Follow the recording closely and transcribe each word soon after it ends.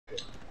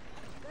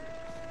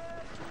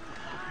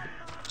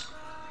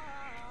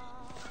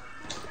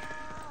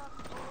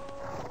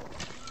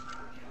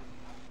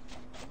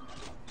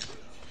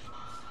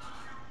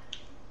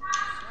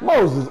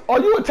Moses, are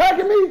you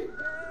attacking me?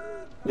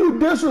 You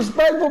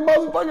disrespectful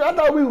motherfucker. I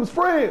thought we was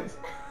friends.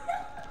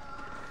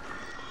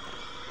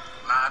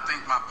 I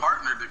think my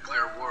partner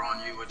declared war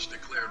on you, which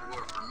declared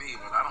war for me,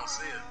 but I don't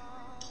see it.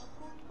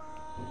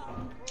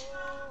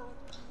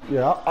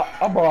 Yeah,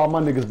 I brought all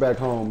my niggas back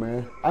home,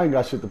 man. I ain't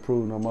got shit to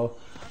prove no more.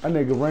 That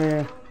nigga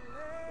ran.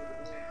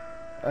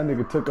 That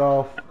nigga took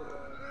off.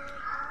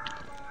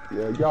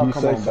 Yeah, y'all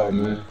come on back,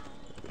 man.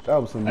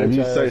 That was some bitch ass shit.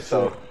 You say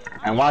so.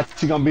 And watch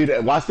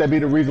that be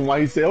the reason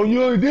why he said, "Oh,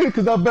 you only did it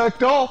because I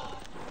backed off."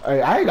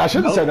 Hey, I ain't got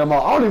shit to say no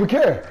more. I don't even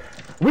care.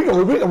 We can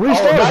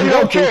restart. Now you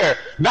don't care.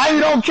 Now you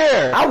don't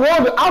care. I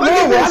won. I need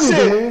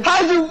to win.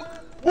 How'd you?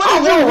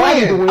 What did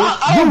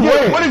you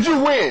win? What did you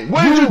win?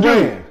 What did you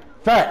do?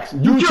 Facts.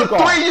 You killed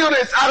 3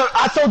 units.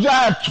 I told you I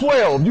had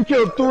 12. You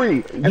killed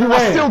 3, and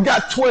I still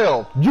got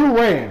 12. You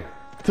ran.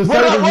 Where did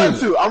I run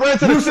to? I ran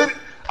to the city.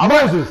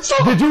 Moses,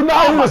 did you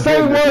not hear the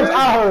same words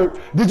I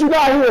heard? Did you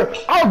not hear?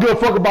 I don't give a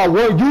fuck about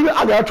 1 unit.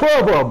 I got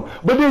 12 of them.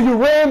 But then you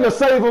ran to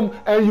save them,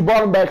 and you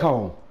brought them back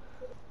home.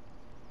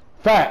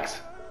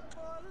 Facts.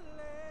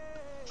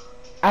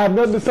 I have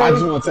nothing to say. I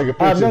just want to take a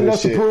picture of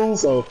this shit.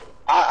 So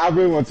I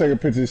really want to take a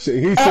picture of this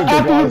shit. He said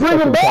after you bring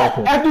them back,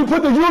 after you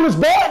put the units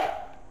back,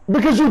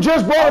 because you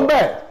just brought them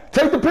back.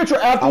 Take the picture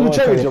after you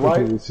change it,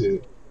 right?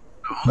 The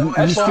only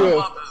way you still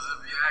up is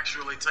if you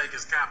actually take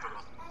his capital.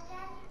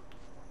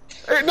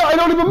 No, it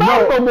don't even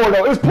matter no more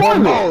though. It's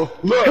pointless. No,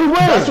 look, he ran.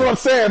 That's what I'm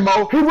saying,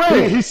 Mo. He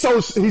ran. He's so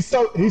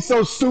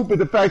stupid.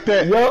 The fact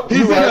that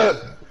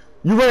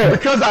you ran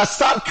because I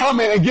stopped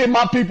coming and getting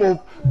my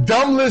people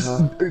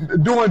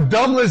doing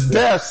dumbless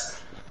deaths.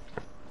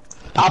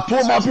 I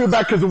pulled my people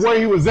back because of where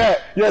he was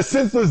at. Yeah,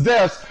 senseless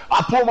deaths.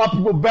 I pulled my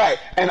people back,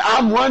 and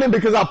I'm running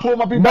because I pulled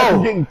my people back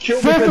from getting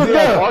killed because they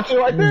had archer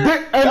right there.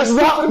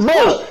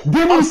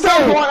 Didn't he say?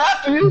 Going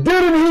after you.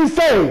 Didn't he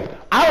say?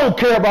 I don't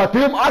care about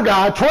them. I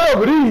got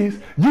 12 of these.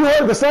 You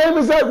heard the same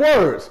exact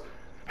words.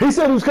 He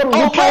said he was coming.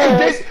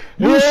 Okay,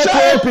 you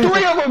shot 3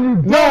 of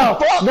them. Now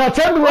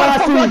tell me why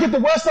I see. I get the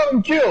rest of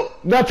them killed.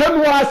 Now tell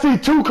me why I see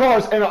 2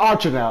 cars and an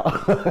archer now.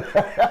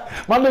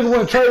 My nigga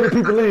want to trade the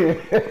people in.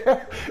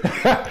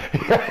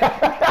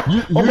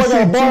 you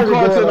see 2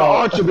 cars and an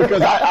archer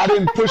because I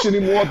didn't push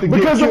any more to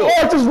get killed. Because the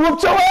archers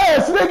whooped your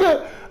ass,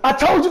 nigga. I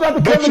told you not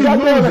to come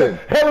and losing.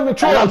 Hell in the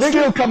trail. I'm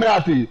still coming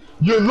after you.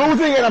 You're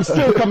losing and I'm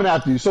still coming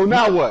after you. So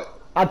now what?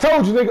 I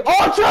told you, nigga.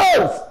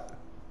 Archers!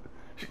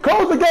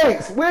 Close the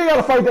gates. We ain't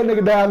gotta fight that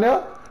nigga down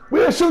there.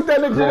 We'll shoot that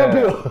nigga from up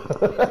here.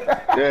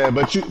 Yeah,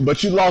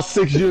 but you lost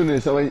 6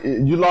 units. So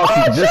you lost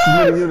just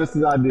as many units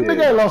as I did.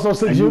 Nigga ain't lost those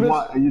 6 units.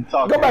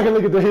 Go back and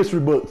look at the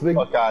history books,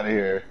 nigga. Fuck out of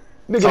here.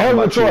 Nigga,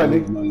 hell in Troy,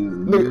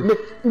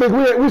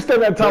 nigga. We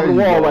standing at the top of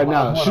the wall right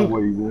now.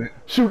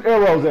 Shoot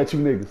arrows at you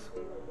niggas.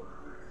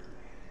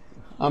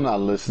 I'm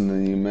not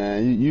listening to you,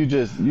 man. You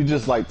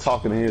just like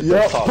talking to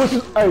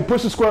yourself. Hey,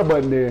 push the square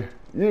button there.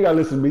 You ain't gotta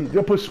listen to me.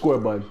 Just push the square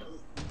button.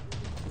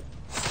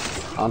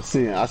 I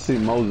see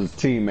Moses'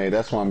 teammate.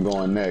 That's why I'm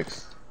going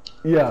next.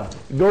 Yeah,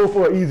 go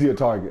for an easier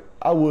target.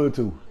 I would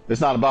too.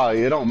 It's not about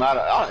it. It don't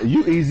matter.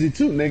 You easy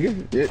too,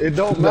 nigga. It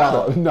don't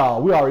matter. No,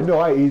 we already know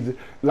I easy.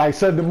 Like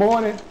Sunday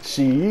morning,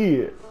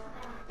 shit.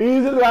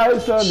 Easy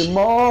like Sunday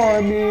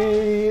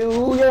morning.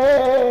 Ooh,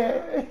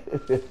 yeah.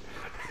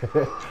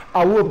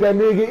 I whoop that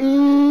nigga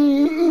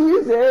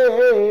easy.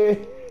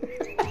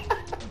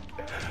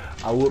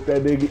 I whoop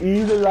that nigga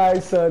easy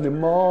like Sunday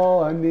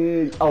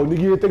morning. Oh,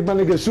 nigga, you think my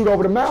nigga shoot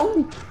over the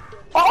mountain?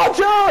 Oh,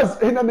 just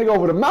hit that nigga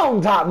over the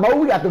mountaintop, Mo.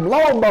 We got them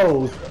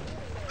longbows.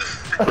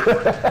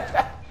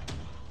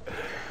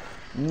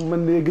 My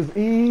niggas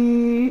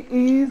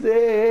easy.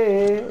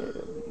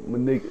 My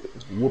nigga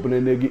whooping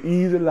that nigga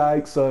easy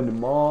like Sunday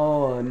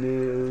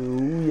morning.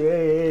 Ooh,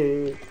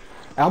 yeah.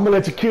 I'm gonna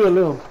let you kill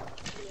him.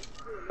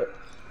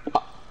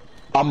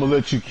 I'm gonna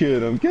let you kill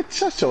them.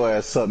 Shut your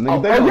ass up,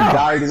 nigga. They gonna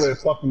die the way it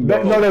fucking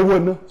goes. No, they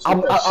wouldn't.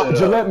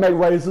 Gillette make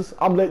razors.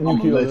 I'm letting you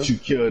kill them. I'm gonna let you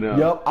kill them.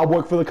 Yep, I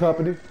work for the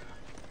company.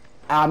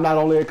 I'm not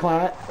only a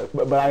client,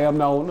 but I am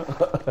the owner.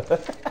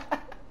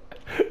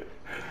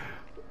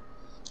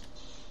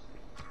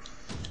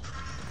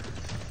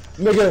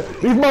 Nigga,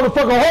 these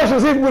motherfucking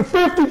horses hit with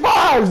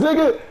 55s,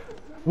 nigga.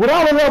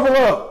 Without a level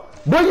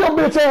up. Bring your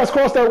bitch ass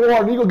across that water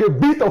and you gonna get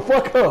beat the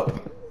fuck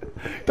up.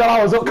 Thought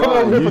I was coming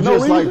over here for no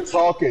reason. You just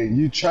like talking.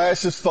 You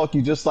trash as fuck.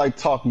 You just like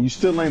talking. You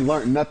still ain't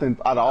learned nothing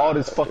out of all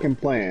this fucking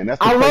plan. That's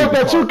the I learned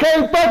that you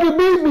can't fucking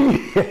beat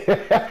me.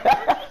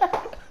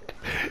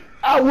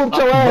 I whooped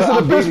your ass in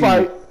a fist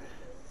fight.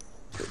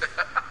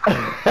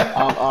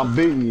 I'm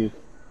beating you.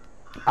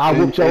 I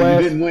whooped your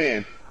ass. You didn't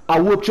win. I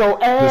whooped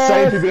your ass. The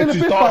same people that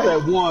you thought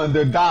that won,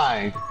 they're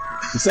dying.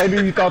 The same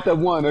people you thought that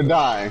won, they're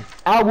dying.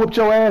 I whooped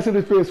your ass in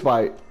a fist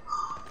fight.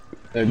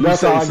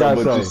 That's all I got to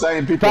say. But the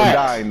same people are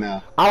dying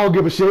now. I don't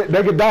give a shit.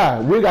 They can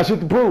die. We ain't got shit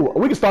to prove.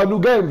 We can start a new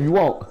game if you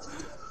want.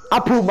 I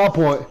proved my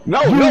point.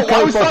 No,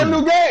 why we start a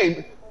new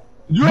game?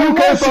 You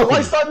can't fuck.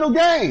 Why start a new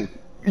game?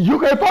 You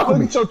can't fuck with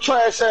me. Look at your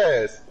trash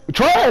ass.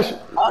 Trash?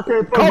 I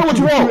can't fuck Call what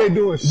you want. You ain't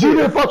doing shit. You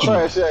didn't fuck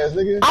trash ass,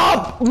 nigga.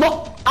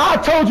 I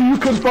told you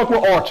couldn't fuck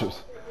with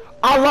archers.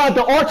 I lined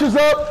the archers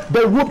up,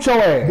 they whooped your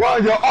ass.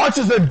 Well, your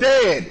archers are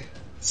dead.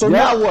 So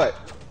now what?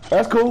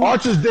 That's cool.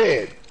 Archer's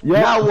dead.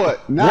 Yeah. Now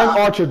what? Now,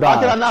 one archer died.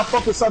 How can I not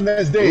fuck with something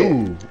that's dead?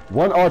 Ooh,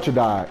 one archer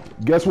died.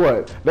 Guess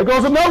what? There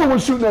goes another one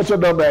shooting at your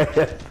dumb ass.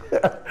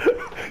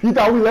 You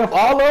thought we left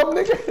all of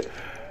them, nigga?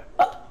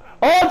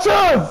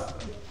 Archers!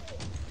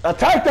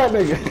 Attack that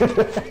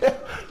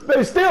nigga.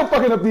 They still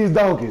fucking up these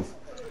donkeys.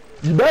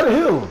 You better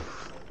hit them.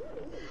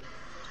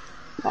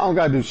 I don't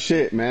gotta do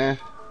shit, man.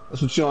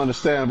 That's what you don't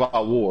understand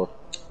about war.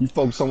 You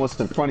focus on what's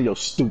in front of your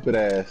stupid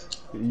ass.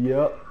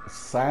 Yep.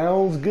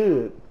 Sounds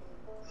good.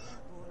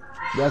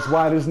 That's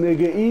why this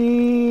nigga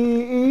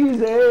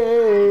easy.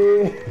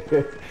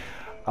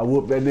 I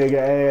whoop that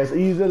nigga ass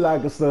easy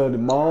like a Sunday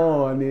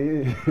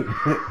morning.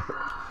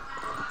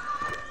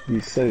 You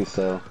say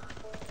so.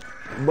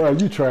 Bro,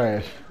 you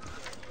trash.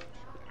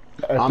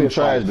 I'm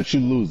trash, but you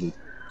losing.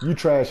 You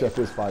trash at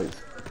fist fights.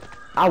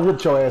 I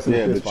whooped your ass in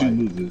a fist fight. Yeah, but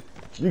you losing.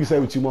 You can say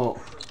what you want.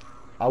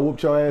 I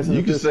whooped your ass in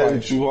a fist fight. You can say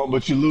what you want,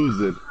 but you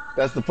losing.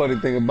 That's the funny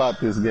thing about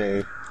this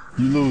game.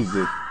 You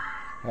losing.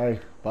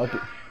 Hey, fuck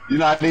it. You're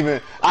not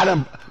even.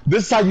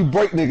 This is how you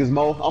break niggas,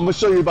 Mo. I'm gonna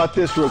show you about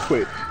this real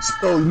quick.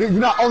 So you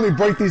not only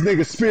break these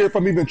niggas' spirit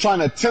from even trying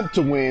to attempt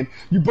to win,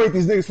 you break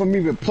these niggas from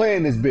even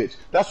playing this bitch.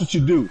 That's what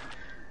you do.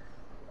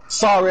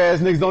 Sorry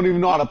ass niggas don't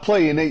even know how to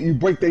play, and you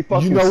break their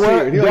fucking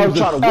spirit. You don't even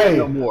try to win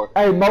no more.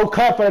 Hey, Mo,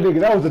 clap for that nigga.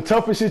 That was the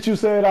toughest shit you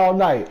said all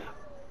night.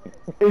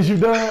 Is you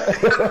done?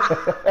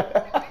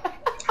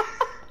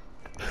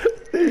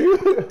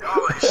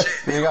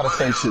 You gotta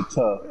say shit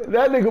tough.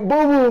 That nigga boo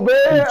boo,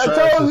 man. I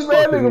told you,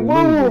 man, nigga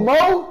boo boo,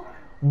 Mo.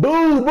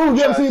 Boo boo.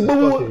 You ever seen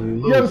boo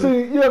boo? You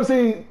ever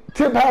seen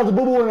 10 pounds of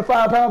boo boo in a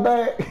 5-pound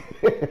bag?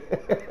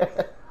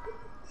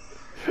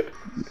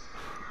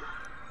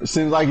 It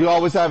seems like you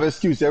always have an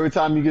excuse every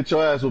time you get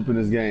your ass whooped in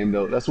this game,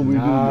 though. That's what we do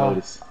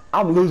notice.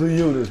 I'm losing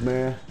units,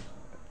 man.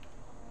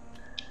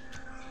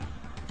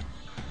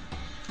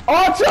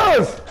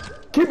 Archers!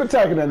 Keep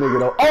attacking that nigga,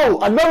 though. Oh,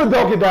 another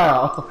donkey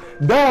down.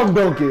 Down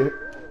donkey.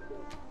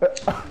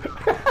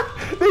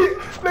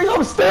 Nigga,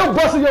 I'm still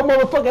busting your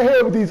motherfucking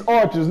head with these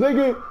archers,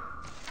 nigga.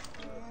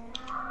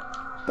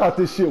 Thought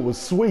this shit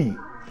was sweet.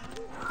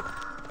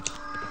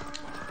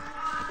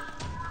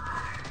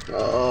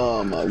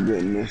 Oh, my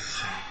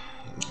goodness.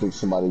 I think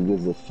somebody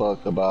gives a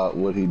fuck about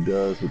what he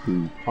does with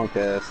these punk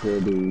ass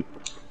little dude.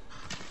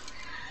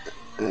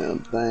 Damn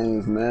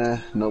things,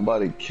 man.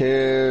 Nobody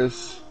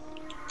cares.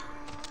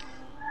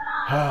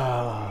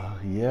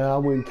 Yeah, I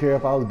wouldn't care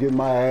if I was getting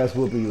my ass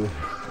whooping you.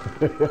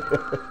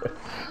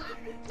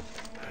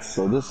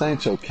 So this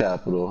ain't your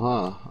capital,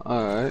 huh?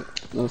 Alright,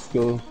 let's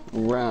go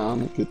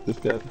around and get this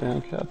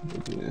goddamn capital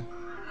again.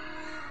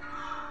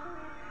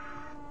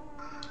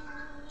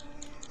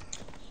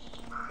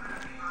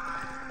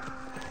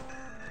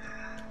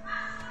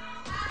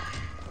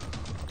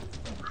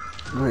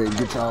 Go ahead and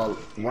get y'all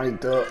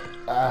ranked up.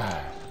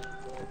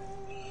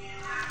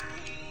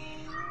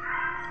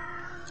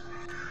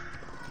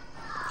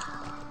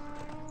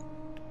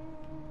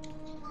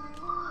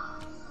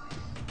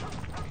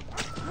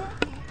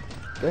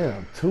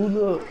 Damn, two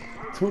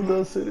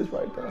little cities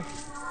right there.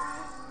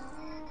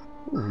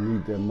 Ooh,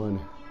 need that money.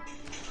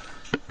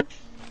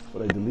 But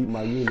they delete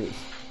my units.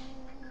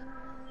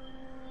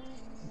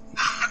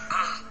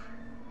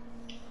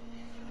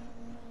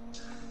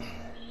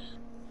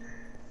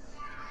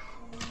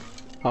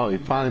 Oh, he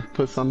finally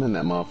put something in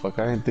that motherfucker.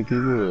 I didn't think he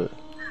would.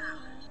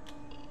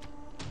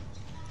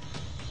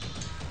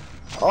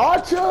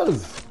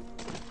 Archers!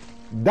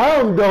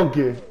 Down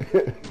donkey!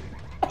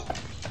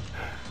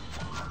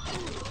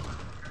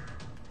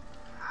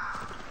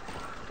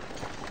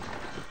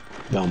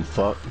 Dumb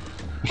fuck.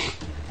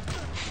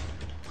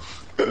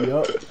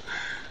 Yup.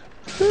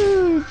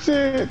 Oh,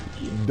 shit.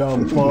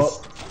 Dumb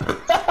fuck.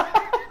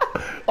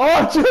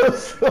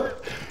 Archers!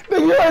 Nigga,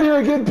 you ain't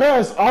even getting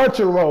past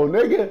Archer roll,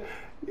 nigga.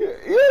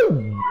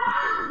 You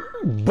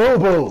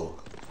boo-boo.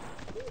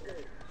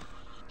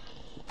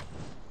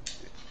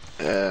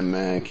 Yeah,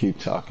 man, keep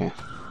talking.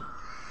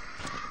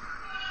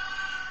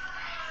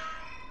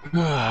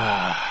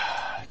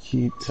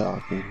 Keep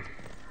talking.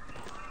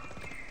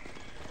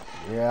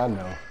 Yeah, I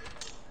know.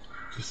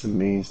 Just a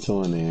means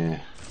to an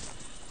end.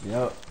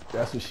 Yep,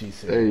 that's what she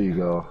said. There you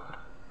go.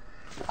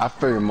 I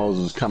figured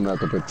Moses was coming out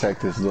to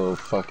protect this little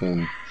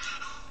fucking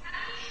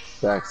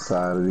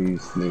backside of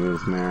these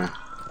niggas, man.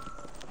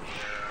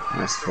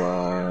 That's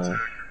why.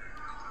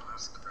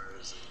 That's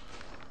crazy.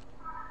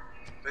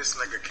 This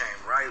nigga came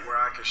right where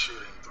I could shoot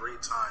him 3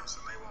 times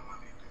and they won't let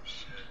me do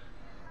shit.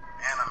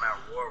 And I'm at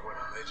war with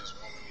them, they just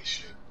won't let me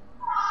shoot.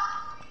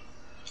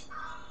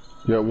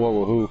 You're at war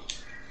with who?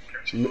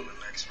 Catch you in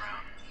the next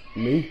round.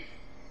 Me?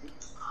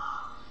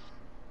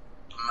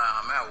 Nah,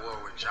 I'm at war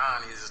with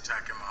John, he's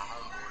attacking my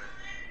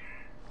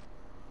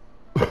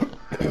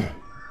homeboy.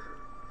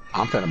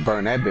 I'm finna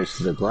burn that bitch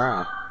to the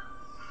ground.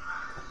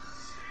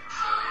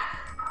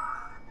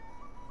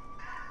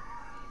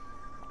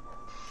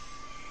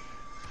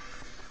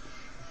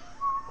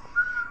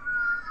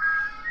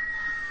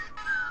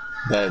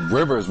 That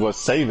river is what's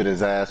saving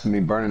his ass from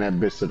me burning that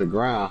bitch to the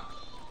ground.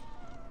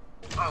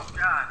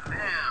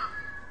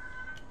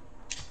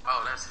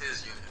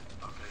 his unit.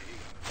 Okay,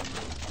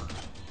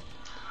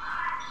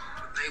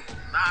 but they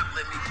will not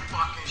let me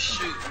fucking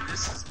shoot.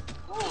 This is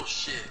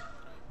bullshit.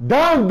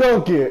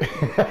 Dunk it.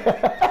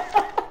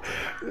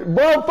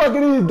 Boy,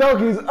 fucking these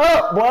donkeys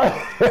up, boy.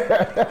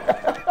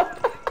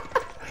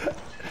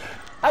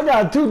 I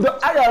got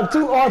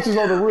two archers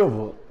on the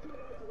river.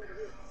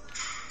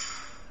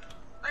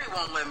 They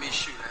won't let me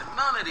shoot at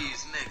none of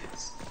these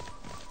niggas.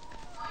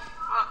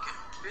 Fucking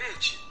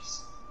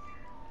bitches.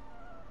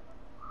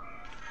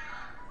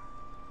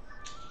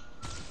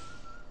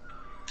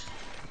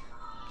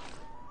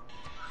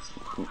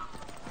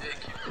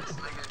 Ridiculous,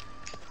 nigga.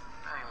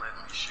 They ain't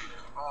letting me shoot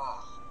at all.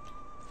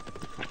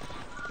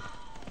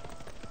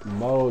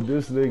 Mo,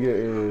 this nigga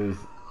is.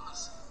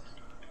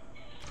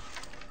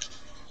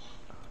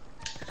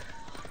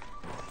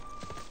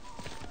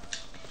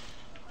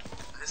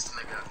 This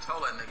nigga, I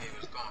told that nigga he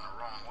was going the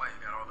wrong way.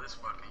 Got all this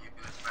fucking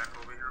units back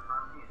over here by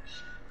me and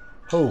shit.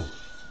 Who?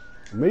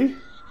 Me?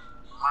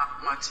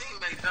 My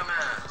teammate,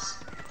 dumbass.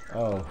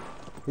 Oh,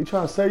 he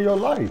trying to save your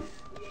life,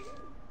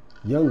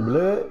 young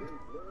blood.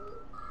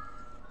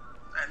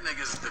 That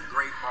nigga's the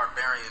great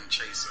barbarian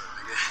chaser,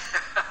 nigga.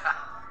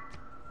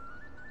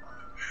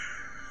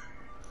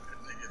 That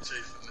nigga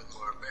chasing the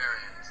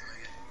barbarians,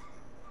 nigga.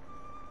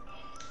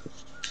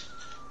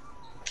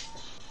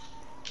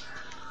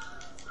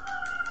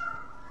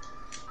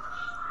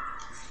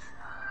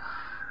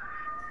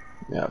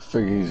 Yeah, I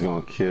figure he's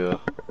gonna kill.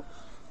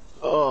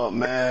 Oh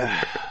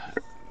man,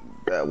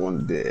 that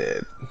one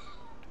dead.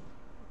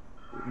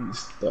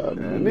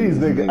 Man, these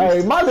niggas,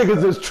 hey, my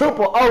niggas is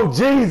triple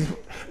OGs.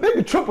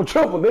 Nigga, triple,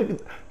 nigga,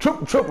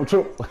 triple.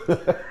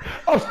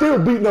 I'm still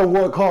beating up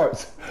one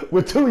cards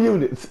with 2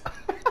 units.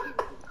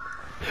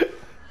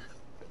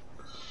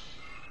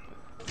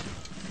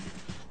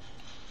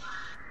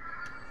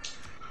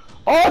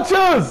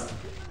 Archers!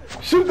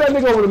 Shoot that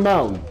nigga over the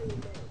mountain.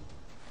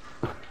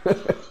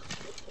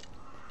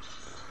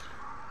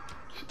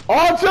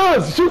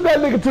 Archers! Shoot that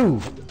nigga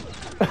too.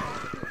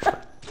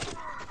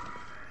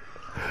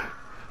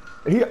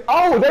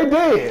 Oh, they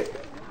did.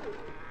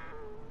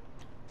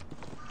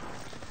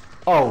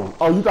 Oh,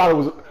 you thought it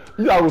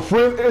was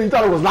friend? You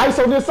thought it was nice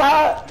on this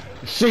side?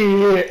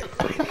 Shit.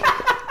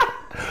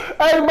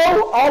 Hey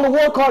Mo, all the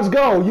war cards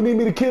gone. You need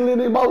me to kill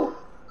any Mo?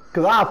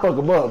 Cause I'll fuck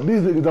them up.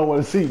 These niggas don't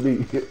want to see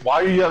me. Why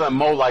are you yelling at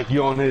Mo like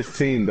you on his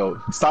team though?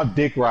 Stop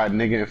dick riding,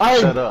 nigga, and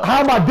shut up.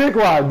 How am I dick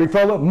riding, big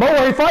fella? Mo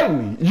ain't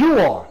fighting me. You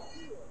are.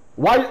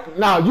 Why?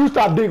 Now you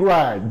stop dick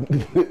riding.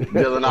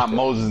 Yelling out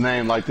Moses'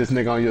 name like this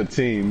nigga on your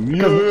team.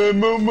 Yeah,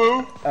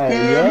 Moo.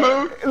 Hey, yeah.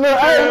 Mo. Look,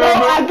 hey, Mo,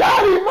 I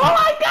got him. Mo,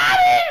 I got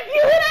him.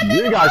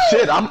 You ain't got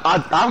shit.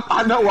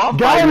 I know I'm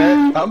fighting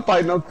that. I'm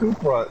fighting on 2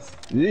 fronts.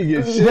 You ain't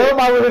get shit.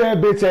 Nobody with that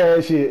bitch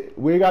ass shit.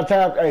 We ain't got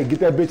time. Hey, get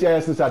that bitch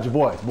ass inside your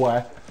voice,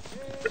 boy.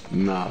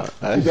 Nah, get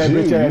that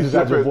bitch ass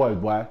inside your voice,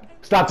 boy.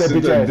 Stop that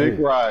bitch ass. Dick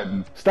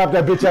riding. Stop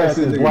that bitch ass,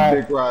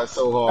 boy. Dick ride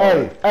so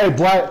hard. Hey,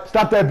 boy,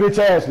 stop that bitch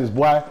ass,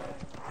 boy.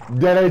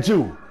 That ain't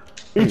you.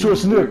 Eat you a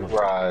snicker.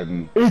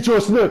 Eat you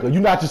a snicker. You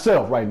not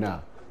yourself right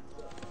now.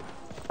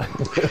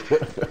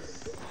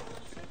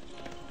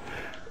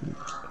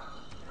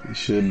 You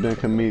should have been a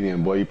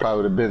comedian, boy. You probably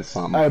would have been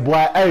something. Hey,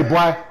 boy.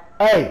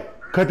 Hey,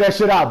 cut that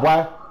shit out,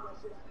 boy.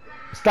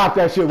 Stop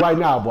that shit right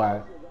now,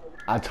 boy.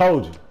 I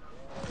told you.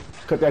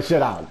 Cut that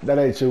shit out. That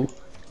ain't you.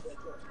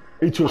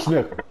 Eat you a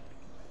snicker.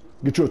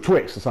 Get you a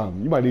Twix or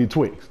something. You might need a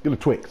Twix. Get a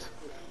Twix.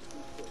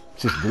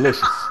 It's just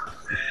delicious.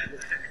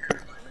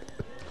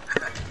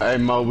 Hey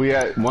Mo,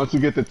 once we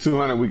get to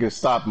 200, we can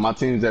stop. My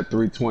team's at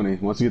 320.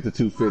 Once we get to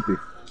 250,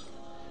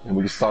 and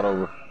we can start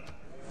over.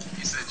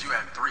 You said you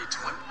had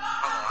 320.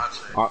 Hold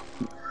on, I'll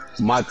check.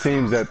 My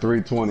team's at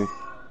 320. Man,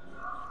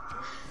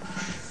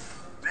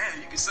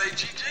 you can say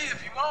GG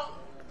if you want.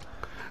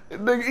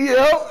 Nigga,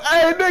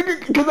 hey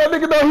nigga, cause that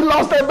nigga know he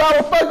lost that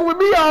battle fucking with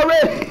me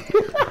already.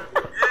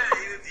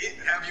 Yeah,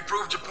 have you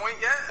proved your point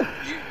yet?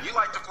 You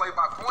like to play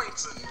by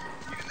points and.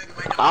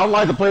 I don't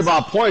like to play by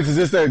points. It's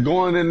just that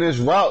going in this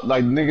route,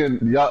 like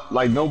nigga,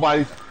 like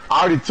nobody.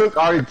 I already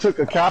took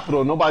a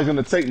capital. Nobody's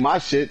gonna take my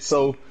shit.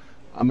 So,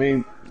 I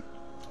mean,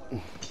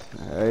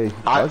 hey,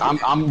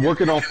 I'm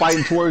working on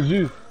fighting towards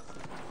you.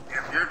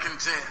 If you're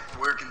content,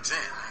 we're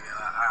content, nigga.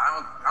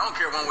 I don't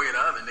care one way or the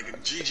other, nigga.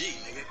 GG,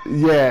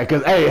 nigga. Yeah,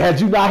 cause hey, had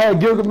you not had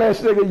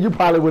Gilgamesh, nigga, you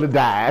probably would have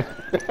died.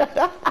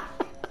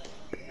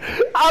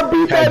 I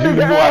beat that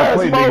nigga ass,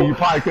 nigga. You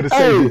probably could have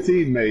saved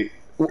your teammate.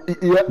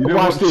 Yeah,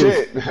 watch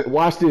this.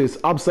 Watch this.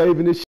 I'm saving this shit.